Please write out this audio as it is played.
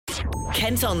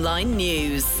Kent Online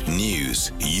News.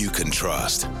 News you can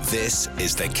trust. This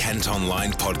is the Kent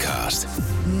Online Podcast.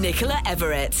 Nicola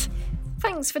Everett.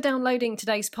 Thanks for downloading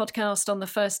today's podcast on the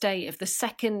first day of the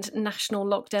second national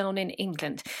lockdown in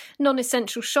England.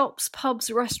 Non-essential shops,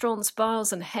 pubs, restaurants,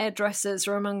 bars and hairdressers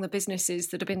are among the businesses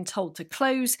that have been told to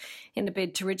close in a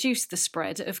bid to reduce the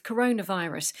spread of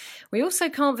coronavirus. We also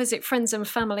can't visit friends and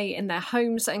family in their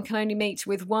homes and can only meet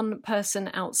with one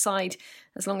person outside,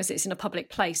 as long as it's in a public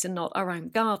place and not our own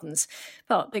gardens.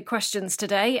 But big questions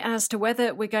today as to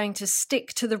whether we're going to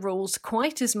stick to the rules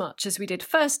quite as much as we did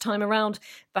first time around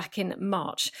back in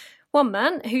March. One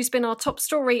man who's been our top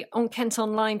story on Kent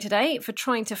Online today for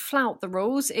trying to flout the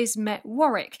rules is Met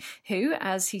Warwick, who,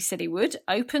 as he said he would,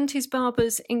 opened his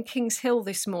barbers in Kings Hill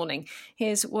this morning.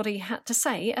 Here's what he had to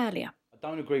say earlier. I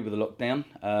don't agree with the lockdown.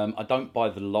 I don't buy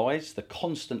the lies, the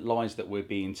constant lies that we're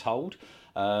being told.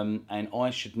 And I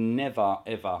should never,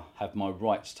 ever have my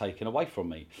rights taken away from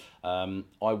me.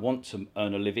 I want to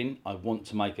earn a living. I want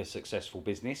to make a successful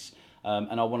business.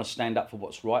 And I want to stand up for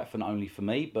what's right, for not only for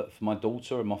me, but for my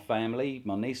daughter and my family,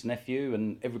 my niece, nephew,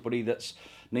 and everybody that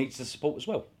needs the support as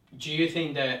well. Do you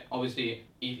think that, obviously,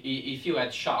 if you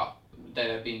had shut, that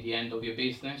would have been the end of your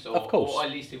business? Or, of course. Or at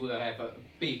least it would have a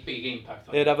big impact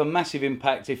on It'd have a massive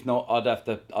impact. If not, I'd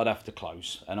have to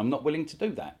close. And I'm not willing to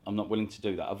do that.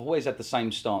 I've always had the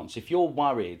same stance. If you're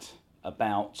worried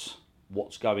about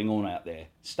what's going on out there,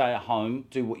 stay at home,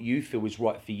 do what you feel is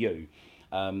right for you.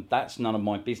 That's none of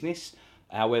my business.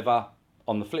 However,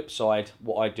 on the flip side,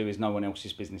 what I do is no one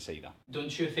else's business either.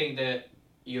 Don't you think that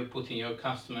you're putting your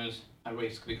customers at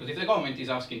risk? Because if the government is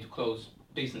asking to close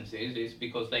businesses, it's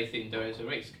because they think there is a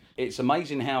risk. It's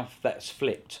amazing how that's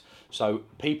flipped. So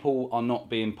people are not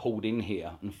being pulled in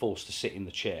here and forced to sit in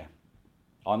the chair.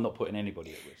 I'm not putting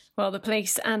anybody at risk. Well, the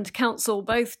police and council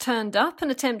both turned up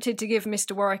and attempted to give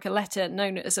Mr Warwick a letter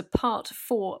known as a Part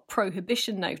 4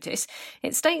 prohibition notice.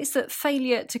 It states that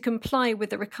failure to comply with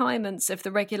the requirements of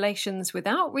the regulations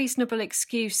without reasonable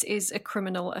excuse is a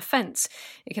criminal offence.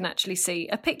 You can actually see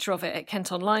a picture of it at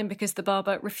Kent Online because the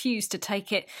barber refused to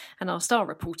take it and asked our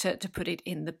reporter to put it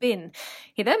in the bin.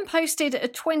 He then posted a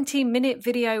 20-minute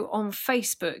video on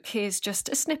Facebook. Here's just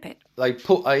a snippet. They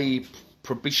put a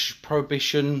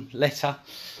prohibition letter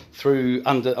through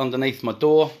underneath my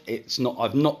door.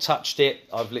 I've not touched it.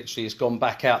 It's gone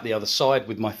back out the other side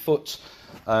with my foot.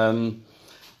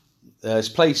 There's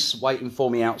police waiting for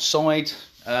me outside.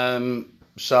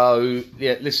 So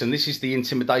yeah, listen, this is the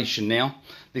intimidation now.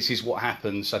 This is what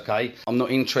happens, okay? I'm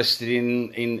not interested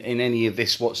in any of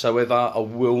this whatsoever. I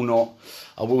will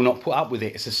not put up with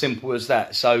it. It's as simple as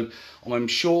that. So I'm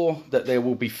sure that there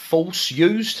will be force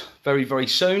used very, very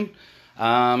soon.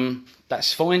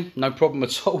 That's fine, no problem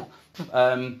at all.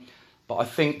 But I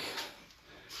think,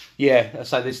 yeah,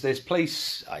 so there's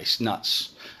police. It's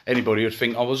nuts. Anybody would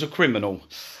think I was a criminal.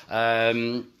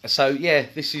 So yeah,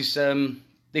 this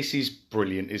is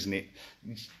brilliant, isn't it?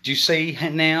 Do you see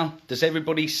now? Does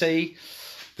everybody see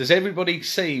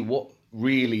what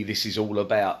really this is all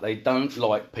about? They don't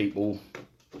like people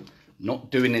not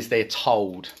doing as they're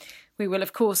told. We will,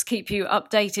 of course, keep you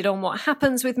updated on what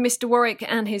happens with Mr Warwick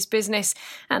and his business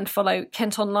and follow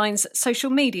Kent Online's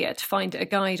social media to find a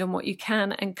guide on what you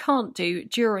can and can't do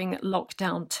during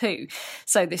lockdown 2.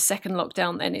 So this second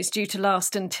lockdown then is due to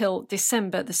last until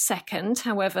December the 2nd.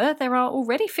 However, there are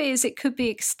already fears it could be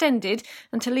extended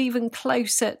until even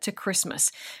closer to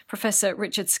Christmas. Professor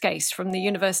Richard Scase from the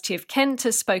University of Kent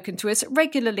has spoken to us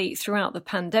regularly throughout the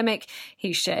pandemic.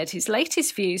 He shared his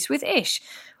latest views with Ish.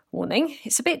 Warning,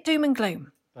 it's a bit doom and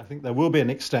gloom. I think there will be an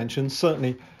extension,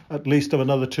 certainly at least of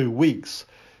another 2 weeks,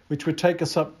 which would take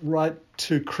us up right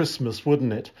to Christmas,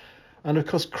 wouldn't it? And of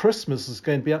course, Christmas is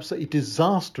going to be absolutely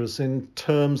disastrous in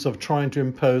terms of trying to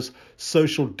impose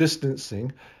social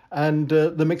distancing and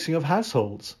the mixing of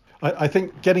households. I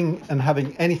think getting and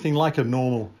having anything like a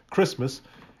normal Christmas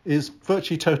is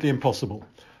virtually totally impossible,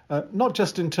 not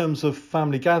just in terms of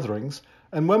family gatherings.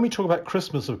 And when we talk about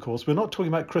Christmas, of course, we're not talking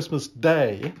about Christmas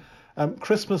Day.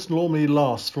 Christmas normally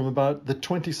lasts from about the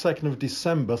 22nd of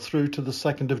December through to the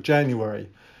 2nd of January,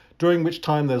 during which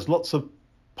time there's lots of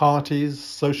parties,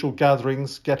 social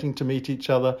gatherings, getting to meet each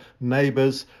other,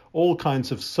 neighbours, all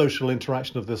kinds of social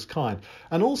interaction of this kind.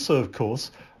 And also, of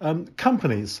course,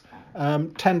 companies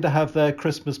tend to have their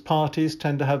Christmas parties,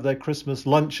 tend to have their Christmas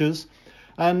lunches.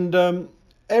 And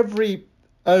every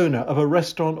owner of a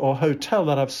restaurant or hotel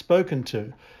that I've spoken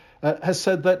to has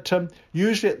said that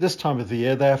usually at this time of the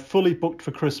year they are fully booked for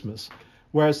Christmas,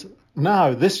 Whereas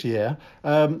now, this year,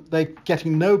 they're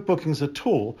getting no bookings at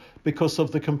all because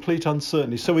of the complete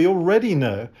uncertainty. So we already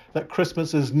know that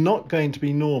Christmas is not going to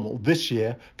be normal this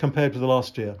year compared with the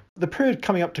last year. The period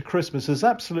coming up to Christmas is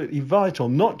absolutely vital,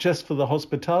 not just for the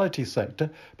hospitality sector,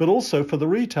 but also for the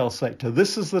retail sector.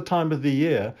 This is the time of the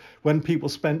year when people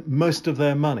spend most of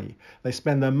their money. They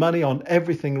spend their money on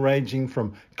everything ranging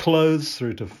from clothes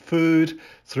through to food,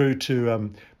 through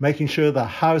to making sure the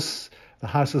house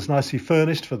is nicely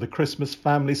furnished for the Christmas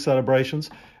family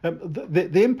celebrations.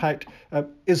 The impact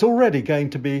is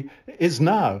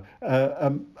now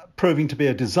proving to be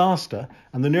a disaster.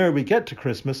 And the nearer we get to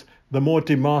Christmas, the more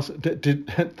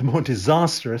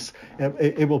disastrous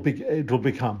it will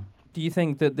become. Do you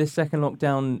think that this second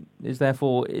lockdown is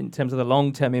therefore, in terms of the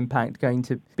long-term impact, going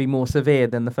to be more severe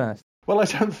than the first? Well, I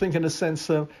don't think, in a sense,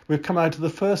 we've come out of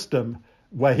the first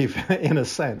wave, in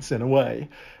a way.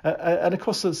 And of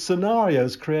course, the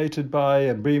scenarios created by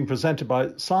and being presented by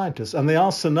scientists, and they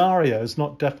are scenarios,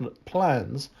 not definite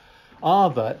plans, are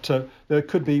that there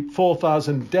could be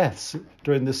 4,000 deaths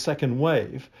during this second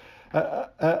wave.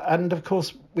 And of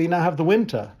course, we now have the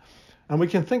winter. And we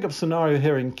can think of a scenario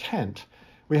here in Kent.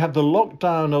 We have the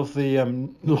lockdown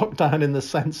lockdown in the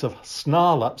sense of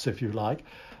snarl-ups, if you like,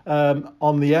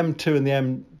 on the M2 and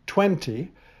the M20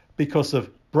 because of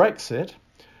Brexit.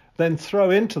 Then throw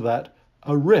into that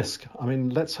a risk. I mean,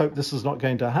 let's hope this is not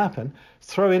going to happen.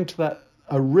 Throw into that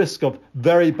a risk of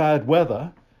very bad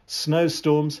weather,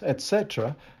 snowstorms,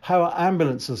 etc. How are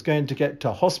ambulances going to get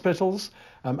to hospitals?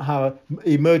 How are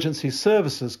emergency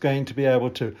services going to be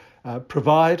able to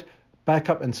provide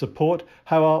backup and support?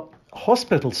 How are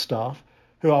hospital staff,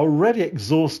 who are already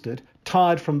exhausted,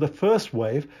 tired from the first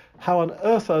wave, how on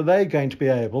earth are they going to be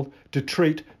able to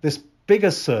treat this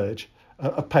bigger surge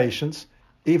of patients,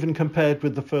 even compared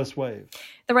with the first wave?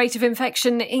 The rate of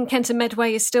infection in Kent and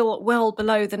Medway is still well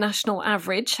below the national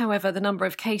average. However, the number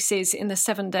of cases in the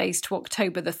 7 days to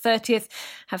October the 30th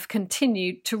have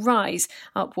continued to rise,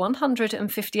 up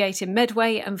 158 in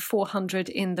Medway and 400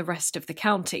 in the rest of the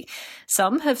county.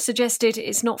 Some have suggested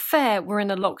it's not fair we're in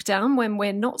a lockdown when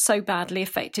we're not so badly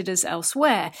affected as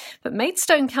elsewhere. But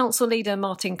Maidstone Council leader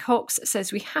Martin Cox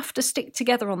says we have to stick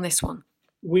together on this one.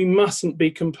 We mustn't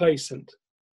be complacent.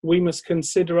 We must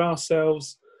consider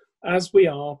ourselves, as we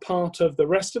are, part of the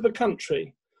rest of the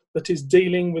country that is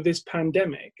dealing with this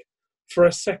pandemic for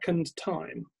a second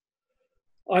time.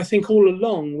 I think all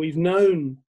along we've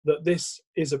known that this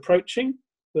is approaching,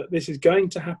 that this is going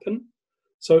to happen.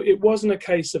 So it wasn't a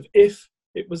case of if,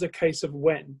 it was a case of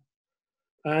when.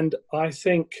 And I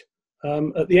think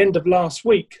at the end of last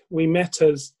week, we met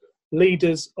as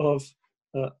leaders of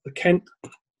the Kent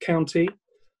County,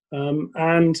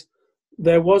 and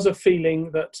there was a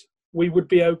feeling that we would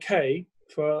be okay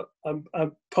for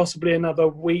possibly another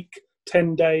week,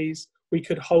 10 days, we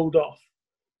could hold off.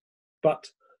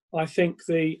 But I think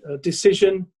the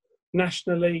decision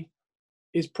nationally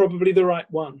is probably the right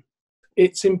one.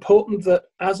 It's important that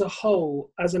as a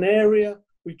whole, as an area,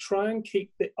 we try and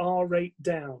keep the R rate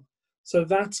down. So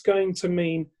that's going to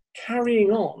mean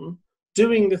carrying on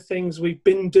doing the things we've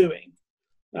been doing.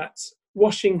 That's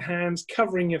washing hands,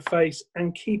 covering your face,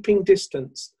 and keeping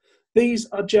distance. These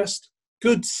are just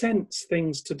good sense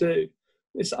things to do.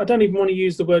 I don't even want to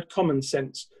use the word common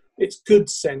sense. It's good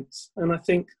sense. And I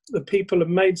think the people of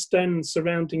Maidstone and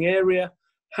surrounding area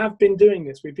have been doing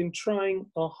this. We've been trying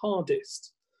our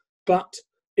hardest. But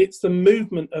it's the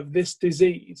movement of this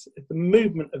disease, the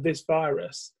movement of this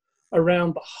virus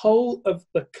around the whole of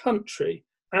the country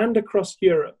and across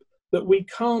Europe that we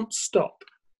can't stop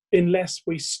unless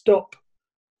we stop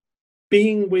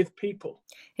being with people.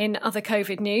 In other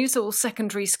COVID news, all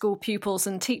secondary school pupils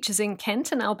and teachers in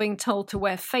Kent are now being told to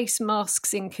wear face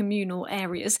masks in communal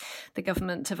areas. The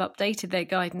government have updated their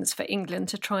guidance for England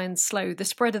to try and slow the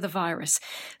spread of the virus.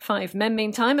 5 men,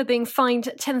 meantime, are being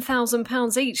fined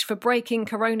 £10,000 each for breaking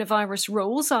coronavirus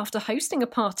rules after hosting a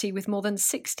party with more than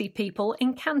 60 people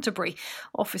in Canterbury.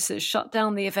 Officers shut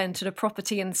down the event at a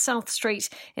property in South Street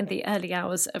in the early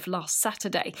hours of last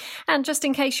Saturday. And just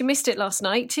in case you missed it last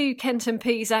night, 2 Kent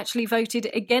MPs actually voted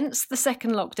against the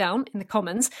second lockdown in the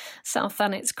Commons. South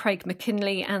Thanet's Craig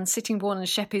McKinley and Sittingbourne and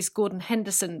Sheppey's Gordon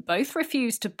Henderson both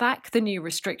refused to back the new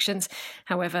restrictions.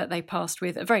 However, they passed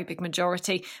with a very big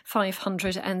majority,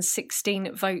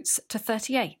 516 votes to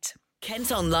 38.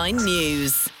 Kent Online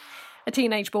News. A A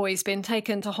teenage boy has been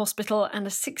taken to hospital and a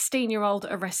 16-year-old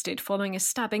arrested following a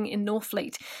stabbing in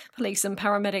Northfleet. Police and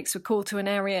paramedics were called to an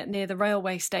area near the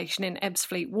railway station in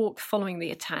Ebbsfleet Walk following the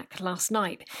attack last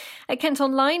night. At Kent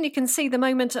Online, you can see the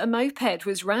moment a moped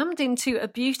was rammed into a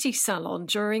beauty salon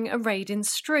during a raid in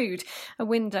Strood. A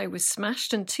window was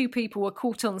smashed and 2 people were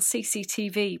caught on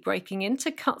CCTV breaking in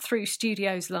to cut through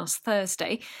studios last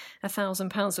Thursday.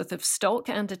 £1,000 worth of stock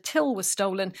and a till was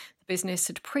stolen. The business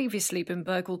had previously been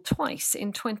burgled twice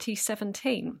in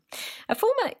 2017. A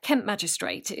former Kent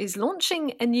magistrate is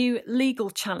launching a new legal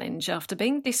challenge after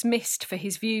being dismissed for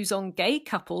his views on gay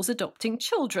couples adopting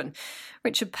children.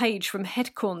 Richard Page from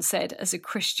Headcorn said, as a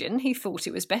Christian, he thought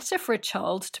it was better for a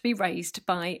child to be raised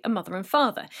by a mother and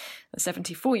father. The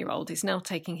 74-year-old is now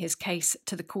taking his case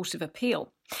to the Court of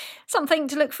Appeal. Something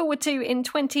to look forward to in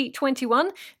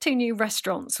 2021. 2 new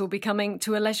restaurants will be coming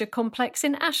to a leisure complex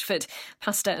in Ashford.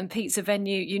 Pasta and pizza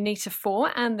venue Unita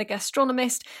 4 and The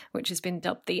Gastronomist, which has been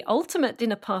dubbed the ultimate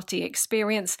dinner party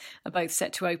experience, are both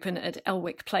set to open at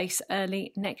Elwick Place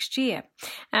early next year.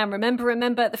 And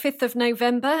remember the 5th of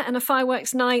November and a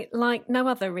fireworks night like no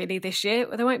other really this year.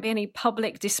 There won't be any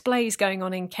public displays going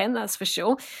on in Kent, that's for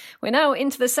sure. We're now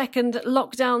into the second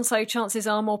lockdown, so chances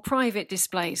are more private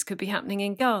displays could be happening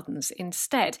in gardens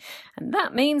instead. And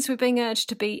that means we're being urged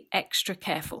to be extra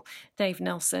careful. Dave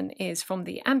Nelson is from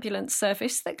the ambulance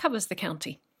service that covers the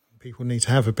county. People need to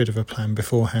have a bit of a plan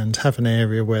beforehand, have an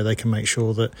area where they can make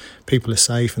sure that people are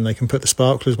safe and they can put the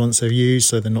sparklers once they're used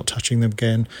so they're not touching them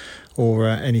again, or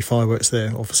any fireworks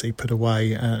they're obviously put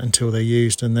away until they're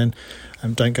used, and then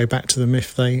don't go back to them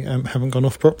if they haven't gone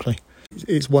off properly.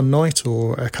 It's one night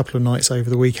or a couple of nights over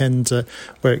the weekend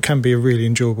where it can be a really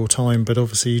enjoyable time, but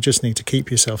obviously you just need to keep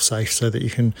yourself safe so that you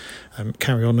can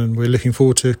carry on, and we're looking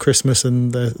forward to Christmas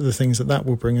and the things that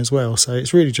will bring as well. So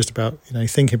it's really just about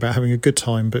thinking about having a good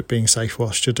time but being safe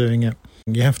whilst you're doing it.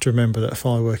 You have to remember that a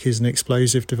firework is an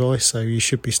explosive device, so you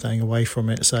should be staying away from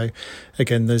it. So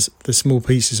again, there's the small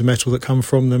pieces of metal that come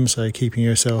from them, so keeping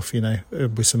yourself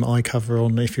with some eye cover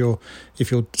on if you're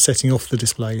setting off the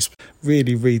displays.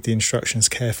 Really read the instructions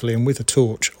carefully, and with a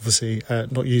torch, obviously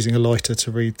not using a lighter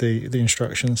to read the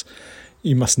instructions.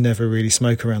 You must never really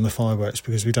smoke around the fireworks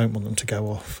because we don't want them to go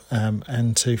off,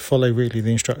 and to follow really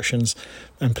the instructions,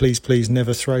 and please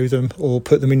never throw them or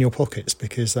put them in your pockets,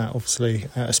 because that obviously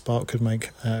a spark could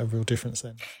make a real difference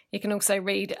then. You can also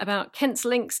read about Kent's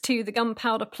links to the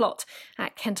gunpowder plot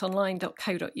at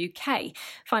kentonline.co.uk.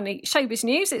 Finally, showbiz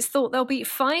news. It's thought there'll be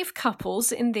 5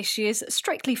 couples in this year's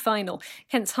Strictly final.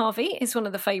 Kent's Hrvy is one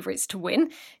of the favourites to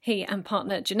win. He and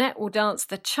partner Jeanette will dance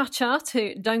the cha-cha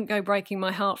to Don't Go Breaking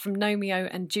My Heart from Romeo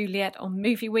and Juliet on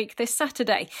Movie Week this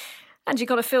Saturday. And you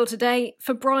got a feel today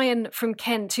for Brian from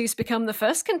Kent, who's become the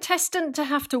first contestant to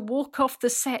have to walk off the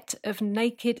set of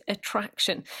Naked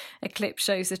Attraction. A clip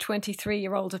shows the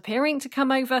 23-year-old appearing to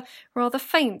come over rather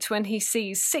faint when he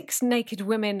sees 6 naked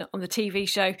women on the TV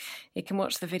show. You can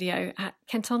watch the video at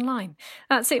Kent Online.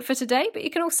 That's it for today, but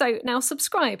you can also now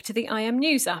subscribe to the IM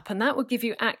News app, and that will give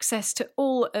you access to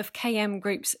all of KM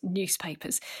Group's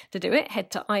newspapers. To do it, head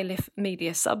to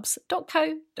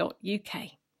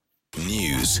iliffmediasubs.co.uk.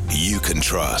 News you can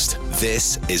trust.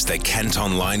 This is the Kent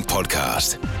Online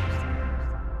Podcast.